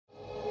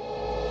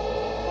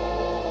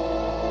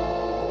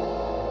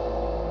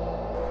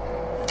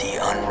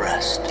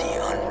Podcast.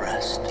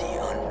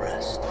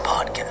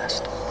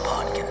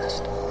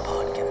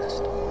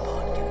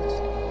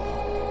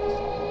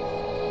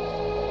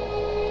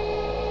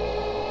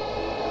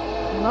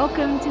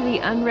 Welcome to the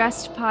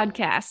Unrest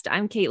Podcast.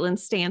 I'm Caitlin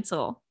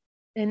Stansel.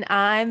 And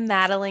I'm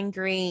Madeline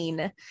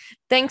Green.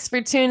 Thanks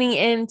for tuning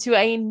in to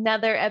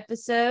another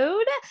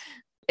episode.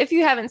 If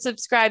you haven't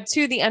subscribed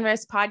to the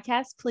Unrest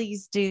Podcast,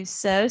 please do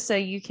so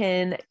you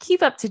can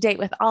keep up to date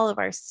with all of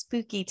our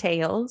spooky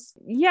tales.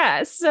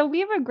 Yeah, so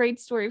we have a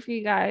great story for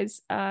you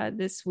guys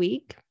this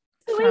week.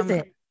 Who is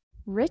it?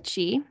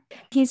 Richy.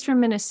 He's from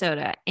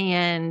Minnesota,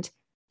 and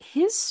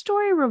his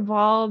story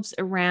revolves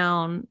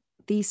around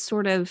these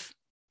sort of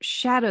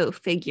shadow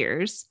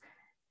figures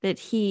that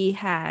he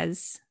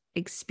has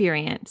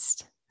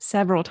experienced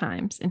several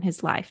times in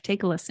his life.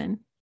 Take a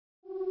listen.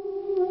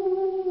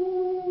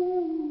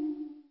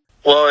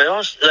 Well,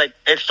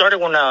 it started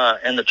when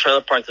in the trailer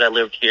park that I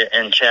lived here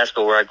in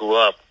Chaska, where I grew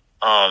up.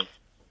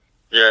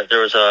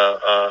 There was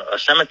a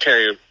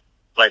cemetery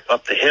like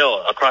up the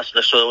hill across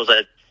the. So it was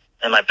like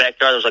in my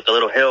backyard. There was like a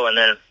little hill, and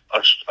then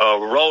a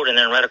road, and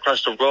then right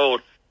across the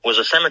road was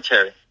a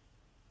cemetery.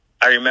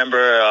 I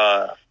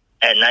remember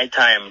at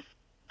nighttime,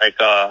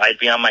 I'd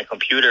be on my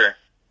computer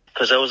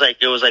because it was like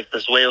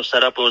this way it was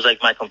set up. It was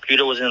like my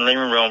computer was in the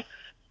living room,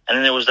 and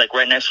then it was like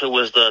right next to it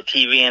was the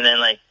TV, and then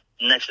like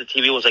next to the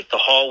TV was like the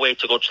hallway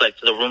to go to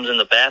to the rooms in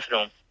the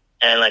bathroom.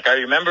 And like I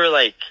remember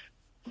like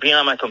being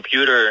on my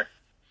computer,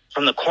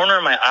 from the corner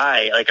of my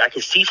eye, like I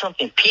could see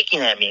something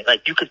peeking at me.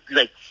 Like you could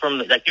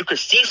you could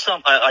see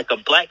some like a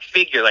black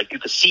figure, like you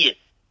could see it.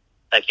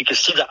 Like you could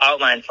see the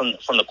outline from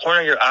the corner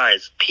of your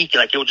eyes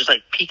peeking, like it would just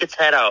like peek its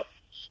head out.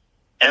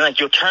 And like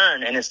you'll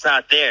turn and it's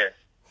not there.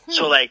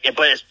 So like,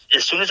 but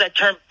as soon as I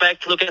turn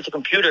back to look at the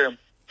computer,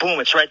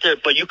 boom, it's right there.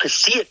 But you could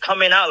see it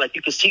coming out. Like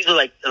you could see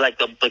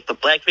the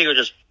black figure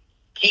just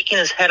peeking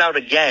his head out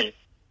again.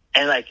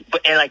 And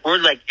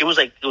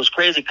it was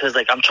crazy because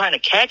like I'm trying to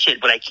catch it,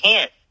 but I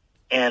can't.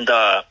 And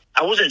I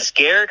wasn't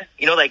scared,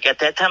 like at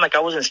that time, like I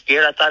wasn't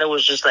scared. I thought it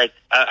was just like,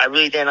 I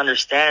really didn't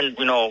understand,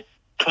 too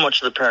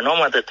much of the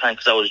paranormal at that time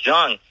because I was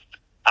young.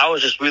 I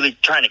was just really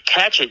trying to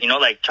catch it,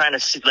 like trying to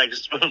see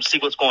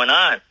what's going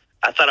on.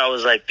 I thought I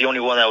was like the only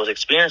one that was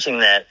experiencing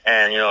that.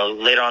 And,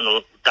 later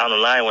on down the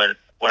line when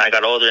I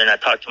got older and I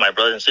talked to my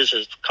brothers and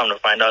sisters, come to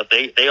find out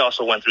they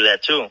also went through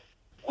that too.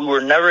 We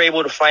were never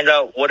able to find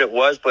out what it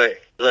was, but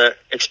the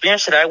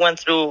experience that I went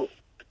through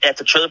at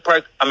the trailer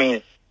park, I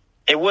mean,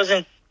 it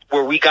wasn't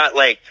where we got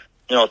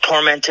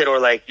tormented or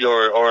they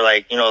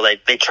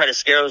try to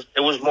scare us.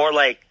 It was more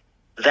like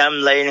them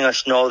letting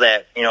us know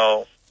that,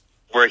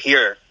 we're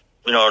here,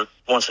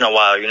 once in a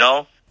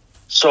while,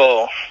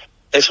 So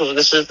this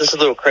is a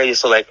little crazy.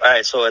 So like, all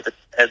right, so at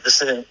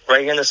this is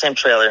right here in the same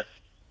trailer.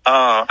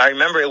 I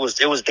remember it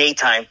was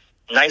daytime,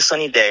 nice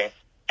sunny day.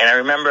 And I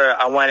remember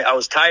I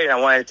was tired and I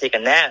wanted to take a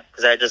nap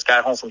because I just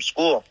got home from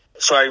school.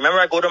 So I remember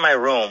I go to my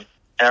room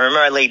and I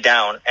remember I laid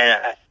down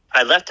and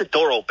I left the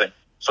door open.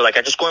 So like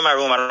I just go in my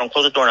room, I don't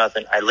close the door,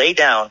 nothing. I lay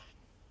down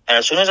and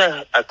as soon as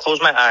I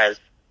close my eyes,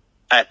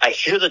 I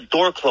hear the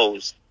door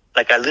close.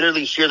 Like I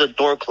literally hear the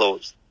door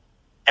close.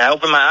 And I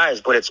open my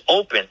eyes, but it's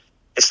open.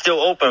 It's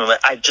still open, but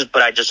I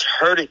just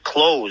heard it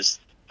close.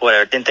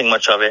 Whatever, didn't think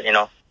much of it,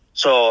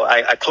 So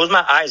I closed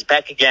my eyes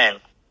back again.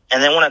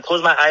 And then when I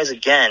closed my eyes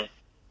again,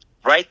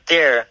 right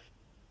there,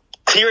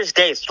 clear as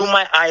day, through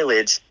my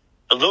eyelids,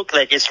 it looked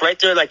like it's right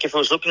there. Like if it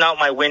was looking out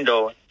my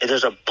window,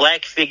 there's a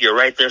black figure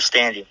right there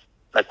standing.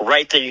 Like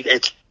right there,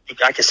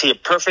 I could see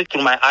it perfect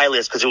through my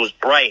eyelids because it was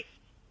bright.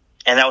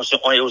 And it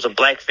was a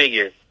black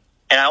figure.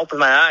 And I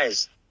opened my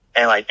eyes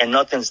and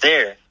nothing's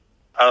there.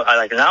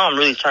 Now I'm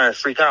really trying to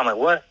freak out. I'm like,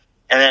 what?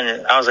 And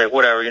then I was like,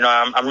 whatever,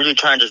 I'm really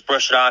trying to just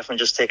brush it off and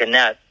just take a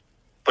nap.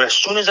 But as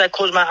soon as I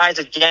close my eyes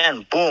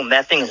again, boom,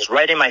 that thing is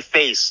right in my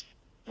face.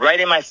 Right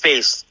in my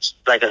face.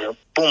 Like a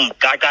boom,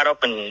 I got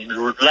up and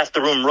left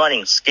the room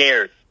running,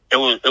 scared. It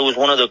was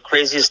one of the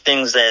craziest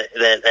things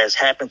that has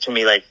happened to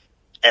me, like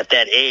at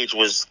that age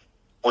was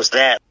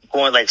that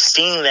going, like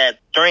seeing that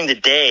during the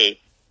day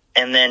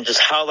and then just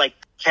how like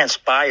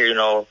transpire,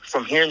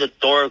 from hearing the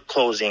door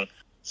closing,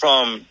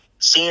 from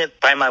seeing it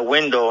by my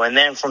window and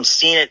then from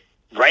seeing it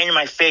right in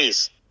my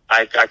face.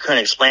 I couldn't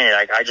explain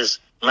it. I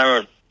just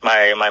remember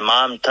my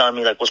mom telling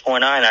me like what's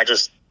going on. And I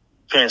just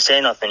couldn't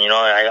say nothing.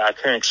 I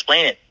couldn't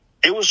explain it.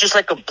 It was just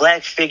like a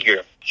black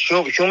figure,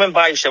 human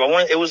body shape. I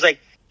want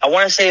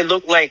to say it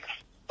looked like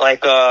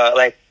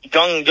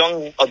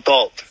young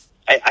adult.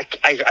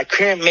 I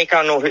couldn't make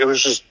out no. It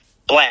was just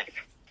black.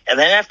 And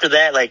then after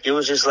that, like it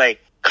was just like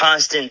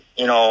constant,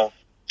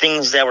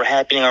 things that were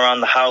happening around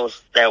the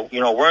house that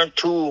weren't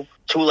too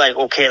like,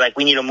 okay, like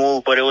we need to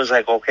move, but it was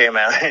like, okay,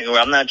 man,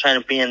 I'm not trying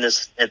to be at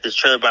this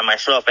trailer by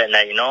myself at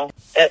night,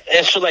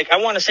 And so like, I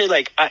want to say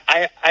like,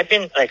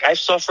 I've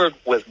suffered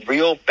with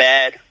real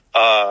bad,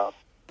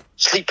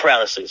 sleep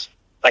paralysis.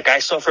 Like I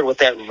suffered with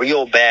that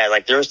real bad.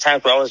 Like there was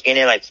times where I was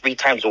getting like 3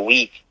 times a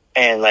week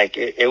and like,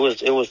 it was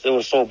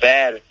so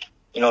bad,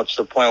 to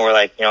the point where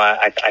like,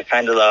 I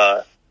kind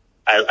of,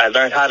 I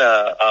learned how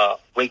to,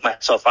 wake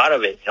myself out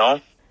of it,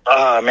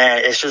 oh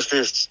man, it's just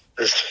this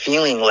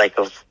feeling like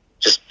of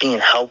just being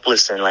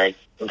helpless, and like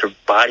your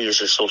body is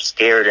just so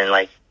scared, and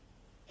like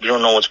you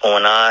don't know what's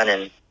going on,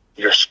 and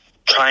you're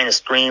trying to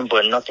scream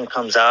but nothing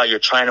comes out. You're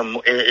trying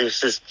to,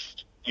 it's just,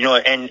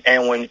 and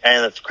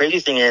the crazy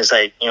thing is,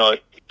 like,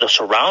 the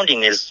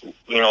surrounding is,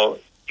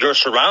 your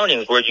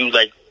surroundings where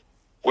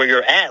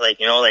you're at, like,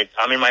 like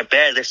I'm in my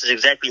bed. This is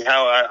exactly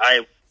how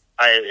I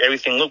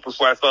everything looked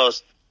before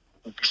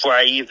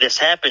this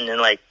happened.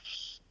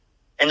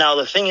 And now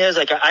the thing is,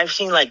 like, I've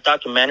seen like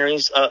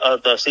documentaries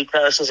of the sleep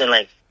paralysis, and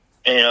like,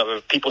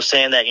 people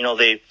saying that,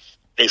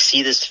 they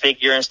see this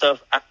figure and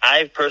stuff.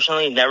 I've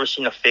personally never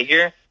seen a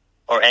figure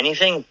or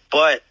anything,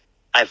 but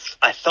I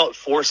felt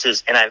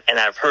forces, and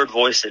I've heard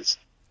voices.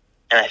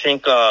 And I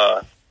think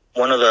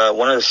one of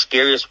the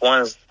scariest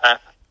ones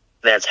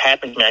that's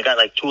happened to me, I got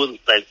like two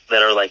like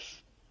that are like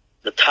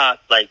the top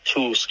like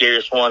two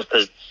scariest ones,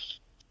 because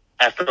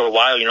after a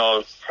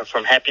while,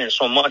 from happening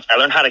so much, I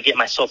learned how to get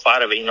myself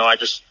out of it. I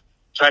just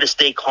try to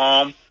stay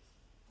calm,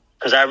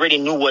 because I already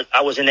knew what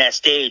I was in that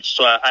stage,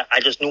 so I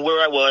just knew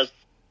where I was.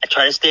 I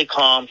try to stay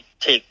calm,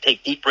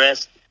 take deep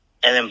breaths,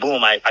 and then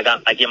boom, I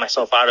get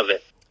myself out of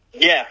it.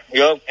 Yeah,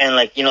 and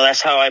like,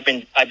 that's how I've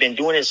been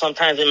doing it.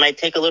 Sometimes it might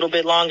take a little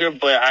bit longer,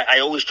 but I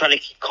always try to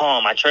keep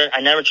calm.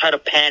 I never try to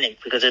panic,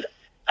 because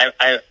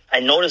I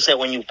notice that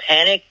when you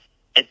panic,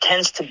 it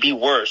tends to be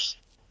worse.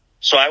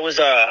 So I was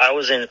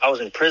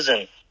in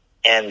prison,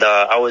 and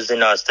I was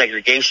in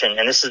segregation,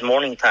 and this is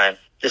morning time.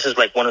 This is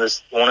like one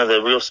of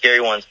the real scary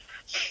ones.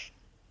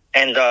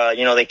 And,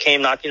 they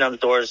came knocking on the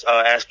doors,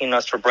 asking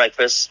us for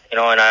breakfast, and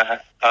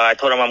I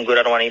told them I'm good.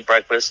 I don't want to eat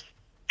breakfast.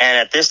 And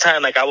at this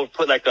time, like, I would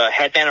put like a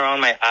headband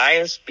around my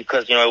eyes,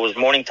 because, it was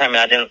morning time,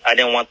 and I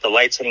didn't want the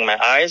lights hitting my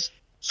eyes.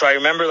 So I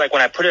remember, like,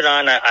 when I put it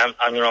on,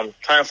 I'm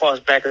trying to fall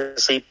back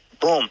asleep.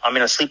 Boom, I'm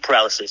in a sleep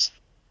paralysis.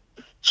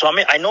 So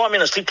I know I'm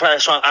in a sleep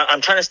paralysis. So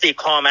I'm trying to stay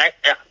calm.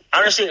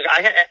 Honestly,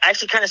 I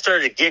actually kind of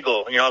started to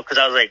giggle, because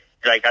I was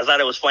like I thought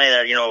it was funny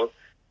that,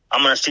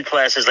 I'm in a sleep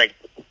paralysis, like,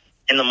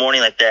 in the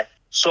morning like that.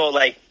 So,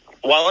 like,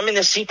 while I'm in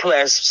the sleep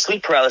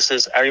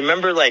paralysis, I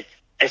remember, like,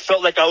 it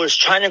felt like I was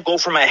trying to go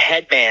for my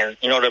headband,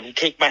 to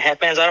take my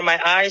headbands out of my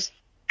eyes.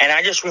 And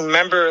I just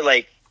remember,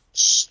 like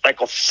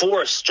a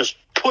force just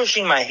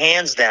pushing my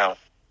hands down.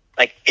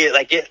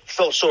 It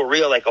felt so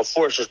real, like a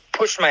force just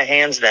pushed my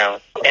hands down.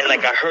 And,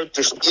 like, I heard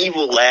this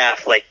evil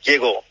laugh, like,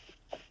 giggle,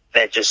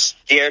 that just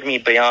scared me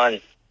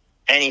beyond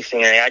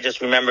anything. And I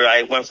just remember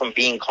I went from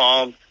being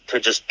calm to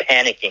just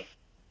panicking.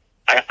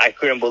 I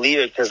couldn't believe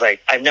it, because,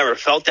 like, I've never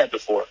felt that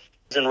before.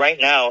 And right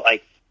now,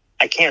 like,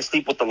 I can't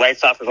sleep with the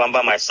lights off if I'm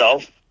by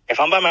myself. If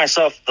I'm by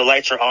myself, the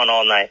lights are on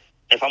all night.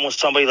 If I'm with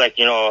somebody, like,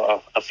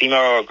 a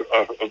female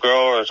or a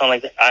girl or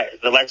something like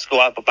that, the lights go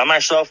out. But by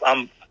myself,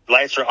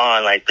 lights are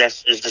on. Like,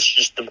 that's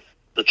just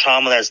the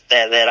trauma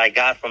that I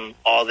got from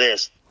all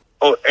this.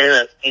 Oh,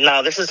 and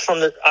now this is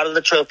out of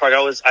the trailer park.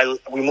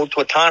 We moved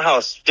to a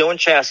townhouse still in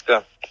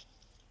Chaska,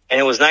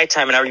 and it was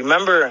nighttime. And I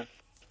remember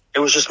it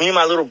was just me and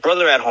my little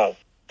brother at home.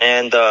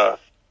 And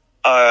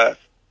I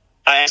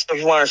asked him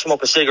if he wanted to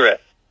smoke a cigarette.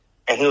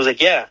 And he was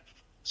like, yeah.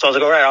 So I was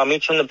like, all right, I'll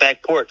meet you in the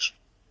back porch.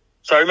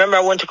 So I remember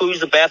I went to go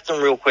use the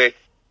bathroom real quick.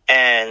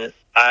 And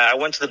I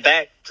went to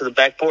the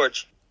back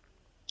porch.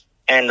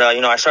 And,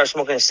 I started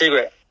smoking a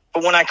cigarette.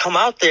 But when I come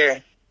out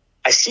there,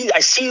 I see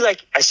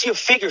a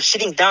figure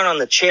sitting down on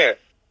the chair.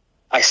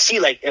 I see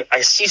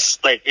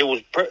it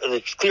was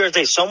clear as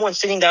day, someone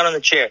sitting down on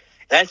the chair.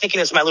 And I'm thinking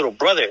it's my little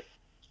brother.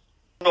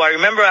 So I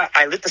remember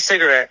I lit the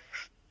cigarette,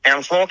 and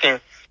I'm smoking,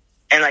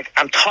 and like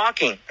I'm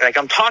talking to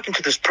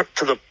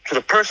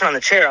the person on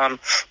the chair. I'm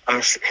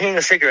hitting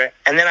the cigarette,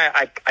 and then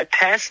I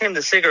pass him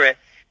the cigarette,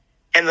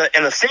 and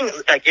the thing,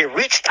 like, it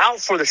reached out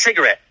for the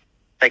cigarette,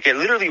 like it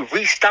literally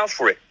reached out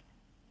for it.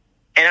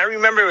 And I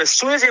remember as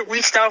soon as it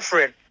reached out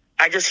for it,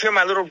 I just hear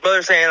my little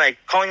brother saying, like,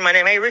 calling my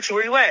name, "Hey, Richy,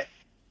 where you at?"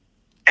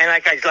 And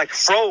like I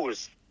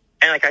froze,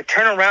 and like I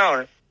turn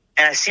around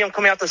and I see him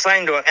coming out the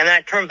sliding door, and then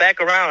I turn back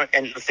around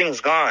and the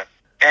thing's gone.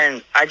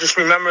 And I just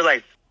remember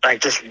like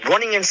just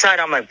running inside.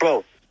 I'm like,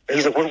 bro. And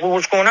he's like,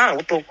 what's going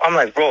on? I'm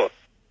like, bro,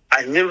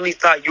 I literally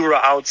thought you were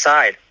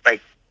outside.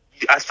 Like,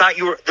 I thought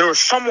there was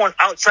someone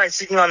outside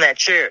sitting on that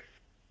chair.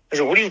 He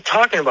said, what are you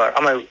talking about?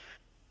 I'm like,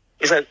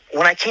 he's like,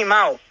 when I came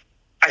out,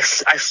 I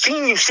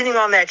seen you sitting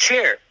on that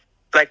chair.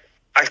 Like,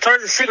 I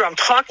started the cigarette, I'm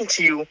talking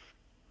to you,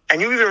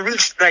 and you even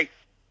reached, like,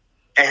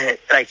 and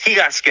like he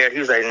got scared. He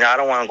was like, no, I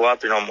don't want to go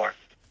out there no more.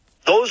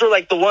 Those are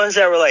like the ones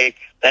that were like,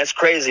 that's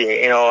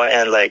crazy,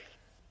 and like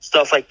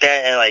stuff like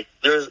that. And like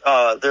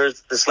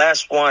there's this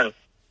last one,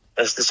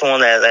 there's this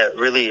one that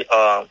really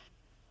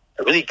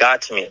really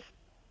got to me.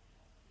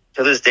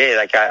 To this day,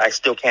 like I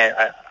still can't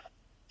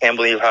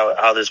believe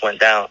how this went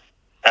down.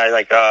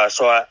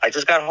 So I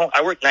just got home.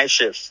 I work night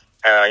shifts.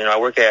 I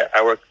work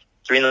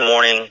 3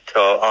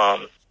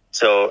 a.m.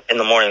 till in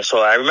the morning. So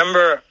I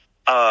remember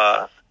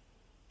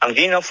I'm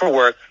getting up for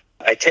work.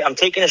 I'm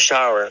taking a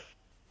shower.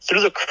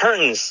 Through the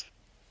curtains,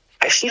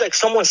 I see like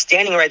someone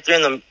standing right there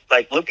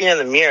looking in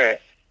the mirror.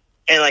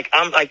 And like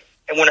I'm like,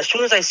 as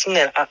soon as I seen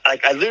that,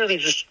 I literally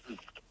just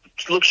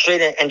look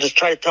straight and just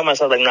try to tell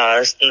myself, like, nah,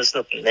 there's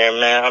nothing there,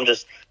 man.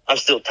 I'm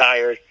still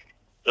tired.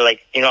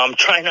 Like, I'm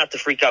trying not to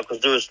freak out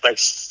because there was, like,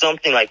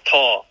 something, like,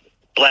 tall,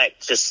 black,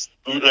 just,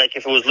 like,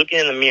 if it was looking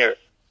in the mirror.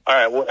 All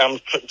right, well, I'm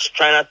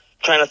trying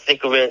to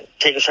think of it,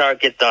 take a shower,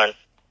 get done.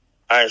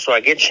 All right, so I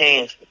get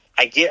changed.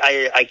 I get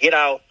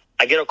out.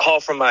 I get a call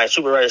from my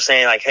supervisor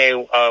saying, like, hey,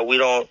 we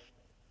don't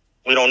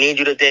need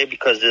you today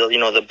because,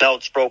 the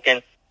belt's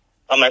broken.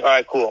 I'm like, all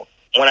right, cool.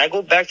 When I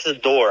go back to the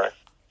door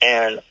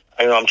and,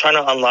 I'm trying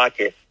to unlock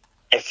it,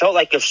 it felt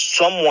like if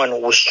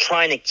someone was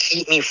trying to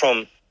keep me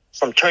from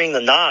turning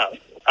the knob.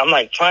 I'm,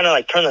 like, trying to,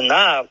 like, turn the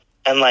knob,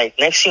 and, like,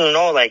 next thing you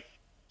know, like,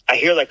 I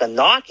hear, like, a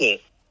knocking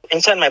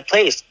inside my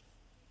place.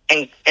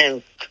 And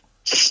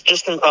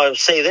just to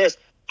say this,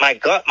 my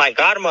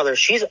godmother,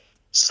 she's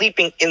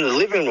sleeping in the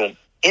living room,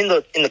 in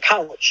the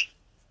couch,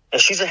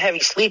 and she's a heavy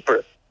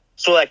sleeper.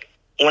 So, like,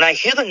 when I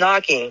hear the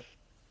knocking,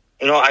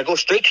 I go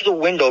straight to the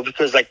window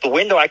because, like, the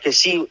window I can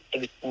see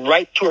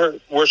right to her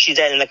where she's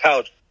at in the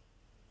couch.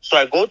 So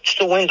I go to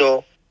the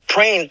window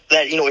praying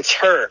that, it's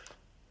her.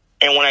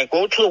 And when I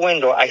go to the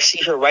window, I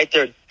see her right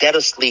there dead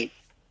asleep.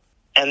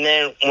 And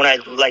then when I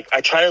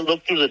try to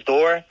look through the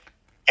door,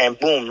 and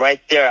boom,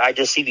 right there, I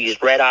just see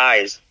these red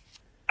eyes.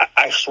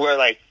 I swear,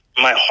 like,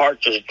 my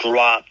heart just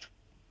dropped.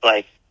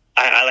 Like,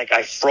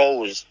 I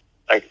froze.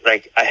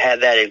 Like I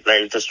had that,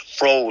 it just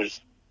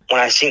froze.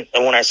 When I seen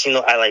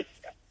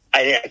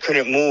I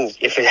couldn't move.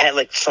 If it had,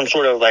 like, some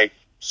sort of, like,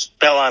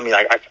 spell on me,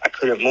 like, I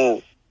couldn't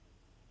move.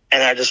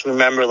 And I just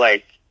remember,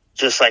 like,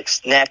 just, like,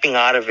 snapping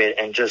out of it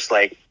and just,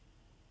 like,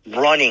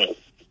 running.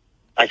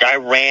 Like, I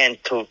ran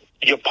to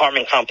the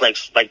apartment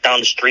complex, like, down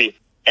the street,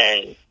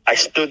 and I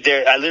stood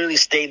there. I literally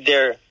stayed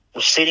there,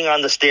 sitting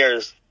on the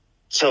stairs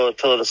till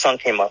the sun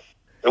came up.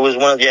 It was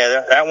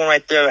that one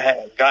right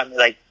there got me.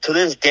 Like, to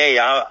this day,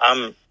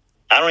 I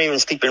don't even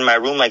sleep in my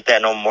room like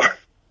that no more.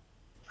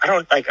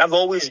 I've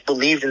always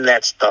believed in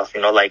that stuff,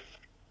 like,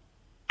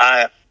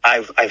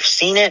 I've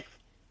seen it,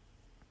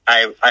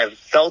 I've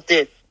felt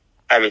it,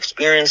 I've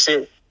experienced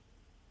it,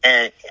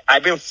 and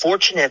I've been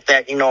fortunate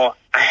that,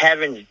 I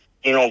haven't,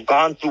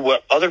 gone through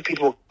what other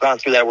people have gone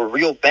through that were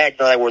real bad,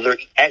 where they're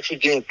actually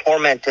getting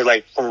tormented,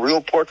 like, from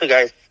real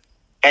poltergeists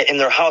in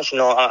their house.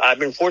 I've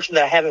been fortunate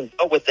that I haven't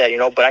dealt with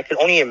that, but I can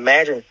only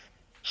imagine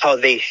how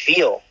they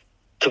feel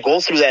to go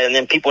through that, and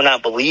then people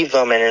not believe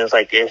them, and it's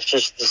like,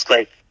 it's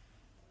like,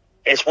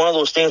 it's one of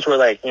those things where,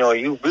 like,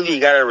 you really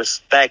gotta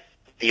respect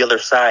the other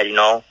side,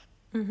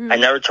 Mm-hmm. I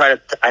never try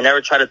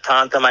to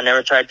taunt them. I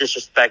never try to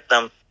disrespect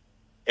them.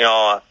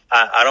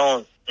 I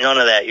don't, none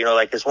of that,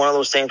 like, it's one of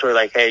those things where,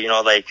 like, hey, you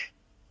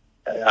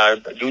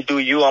do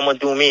you, I'm gonna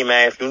do me,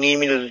 man. If you need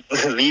me to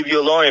leave you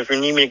alone, if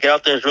you need me to get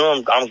out this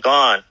room, I'm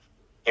gone.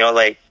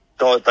 Like,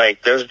 don't,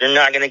 like, they're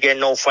not gonna get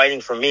no fighting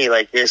from me.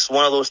 Like, it's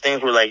one of those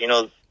things where, like,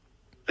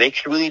 they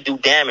can really do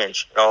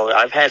damage.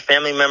 I've had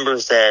family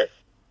members that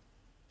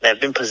have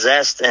been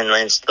possessed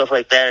and stuff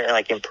like that, and,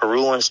 like, in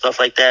Peru and stuff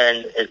like that.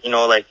 And,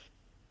 like,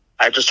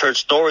 I just heard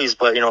stories,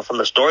 but, from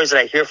the stories that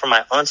I hear from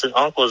my aunts and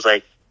uncles,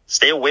 like,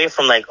 stay away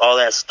from, like, all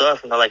that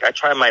stuff. Like, I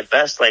try my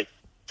best, like,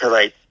 to,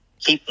 like,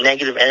 keep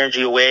negative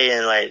energy away,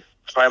 and, like,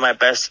 try my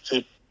best to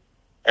keep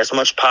as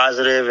much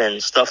positive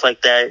and stuff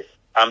like that.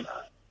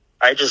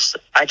 I just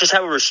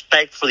have a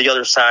respect for the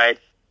other side.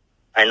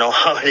 I know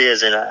how it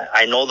is, and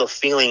I know the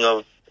feeling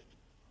of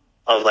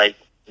like,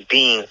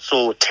 being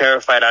so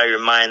terrified out of your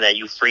mind that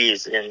you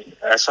freeze, and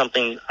that's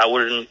something I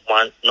wouldn't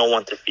want no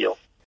one to feel.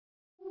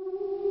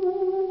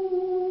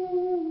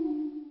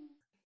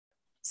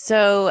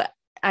 So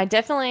I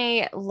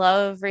definitely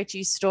love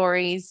Richie's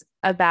stories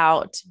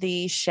about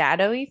the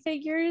shadowy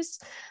figures.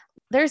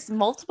 There's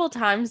multiple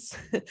times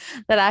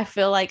that I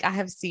feel like I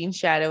have seen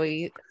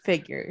shadowy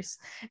figures.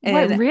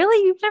 And what,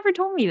 really? You've never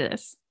told me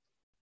this.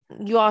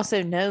 You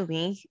also know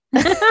me.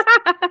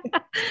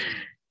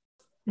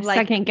 Like,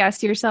 second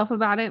guess yourself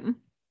about it.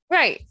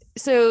 Right.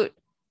 So,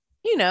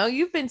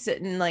 you've been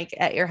sitting, like,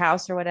 at your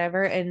house or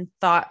whatever and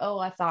thought, oh,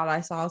 I thought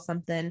I saw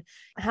something.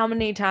 How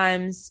many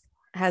times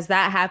has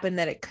that happened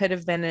that it could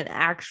have been an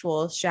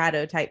actual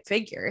shadow type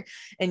figure,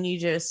 and you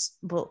just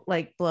blow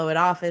it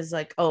off as,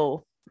 like,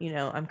 oh,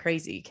 I'm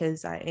crazy,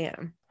 because I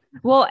am.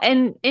 Well,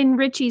 and in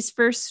Richie's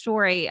first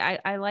story,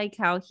 I like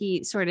how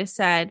he sort of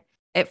said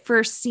at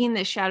first seen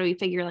this shadowy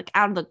figure, like,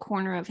 out of the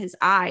corner of his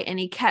eye, and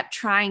he kept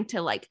trying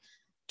to, like,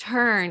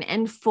 turn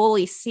and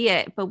fully see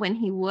it, but when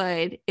he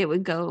would, it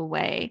would go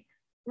away.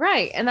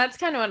 Right. And that's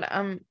kind of what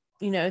I'm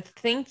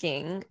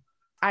thinking.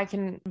 I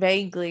can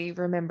vaguely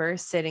remember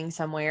sitting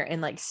somewhere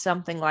and, like,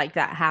 something like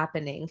that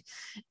happening,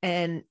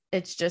 and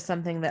it's just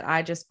something that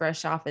I just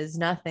brush off as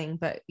nothing.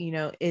 But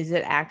is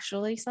it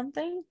actually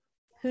something?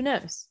 Who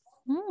knows?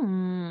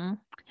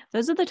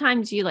 Those are the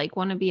times you, like,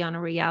 want to be on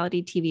a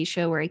reality TV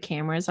show where a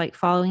camera is, like,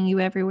 following you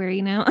everywhere,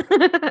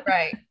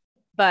 Right.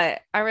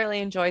 But I really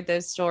enjoyed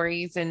those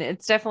stories, and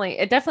it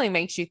definitely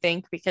makes you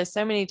think, because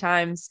so many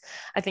times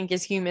I think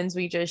as humans,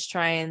 we just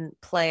try and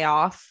play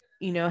off,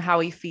 how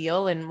we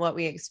feel and what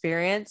we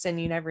experience. And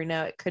you never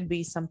know, it could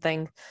be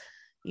something,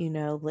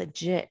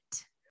 legit.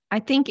 I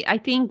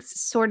think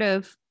sort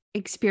of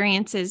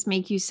experiences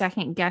make you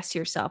second guess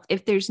yourself.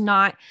 If there's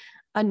not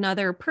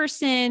another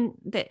person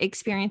that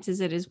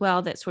experiences it as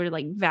well, that sort of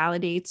like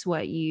validates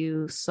what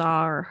you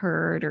saw or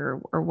heard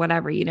or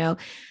whatever,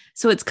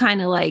 so it's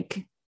kind of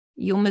like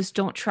you almost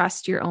don't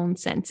trust your own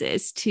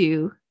senses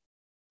to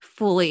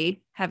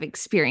fully have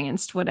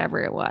experienced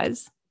whatever it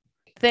was.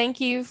 Thank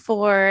you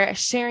for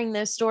sharing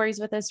those stories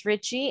with us,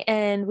 Richy.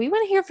 And we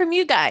want to hear from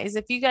you guys.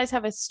 If you guys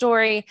have a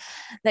story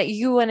that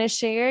you want to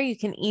share, you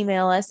can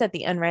email us at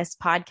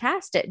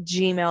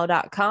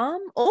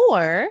theunrestpodcast@gmail.com,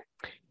 or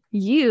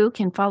you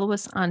can follow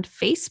us on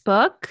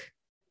Facebook,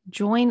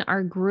 join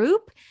our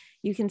group.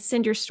 You can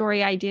send your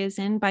story ideas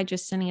in by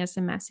just sending us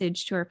a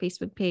message to our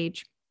Facebook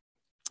page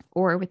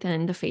or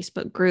within the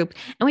Facebook group.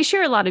 And we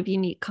share a lot of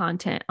unique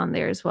content on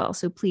there as well.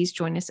 So please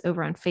join us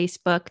over on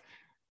Facebook,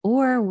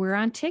 or we're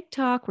on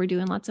TikTok. We're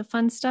doing lots of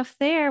fun stuff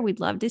there. We'd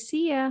love to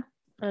see you.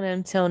 And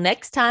until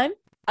next time,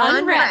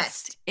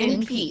 unrest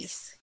in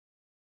peace.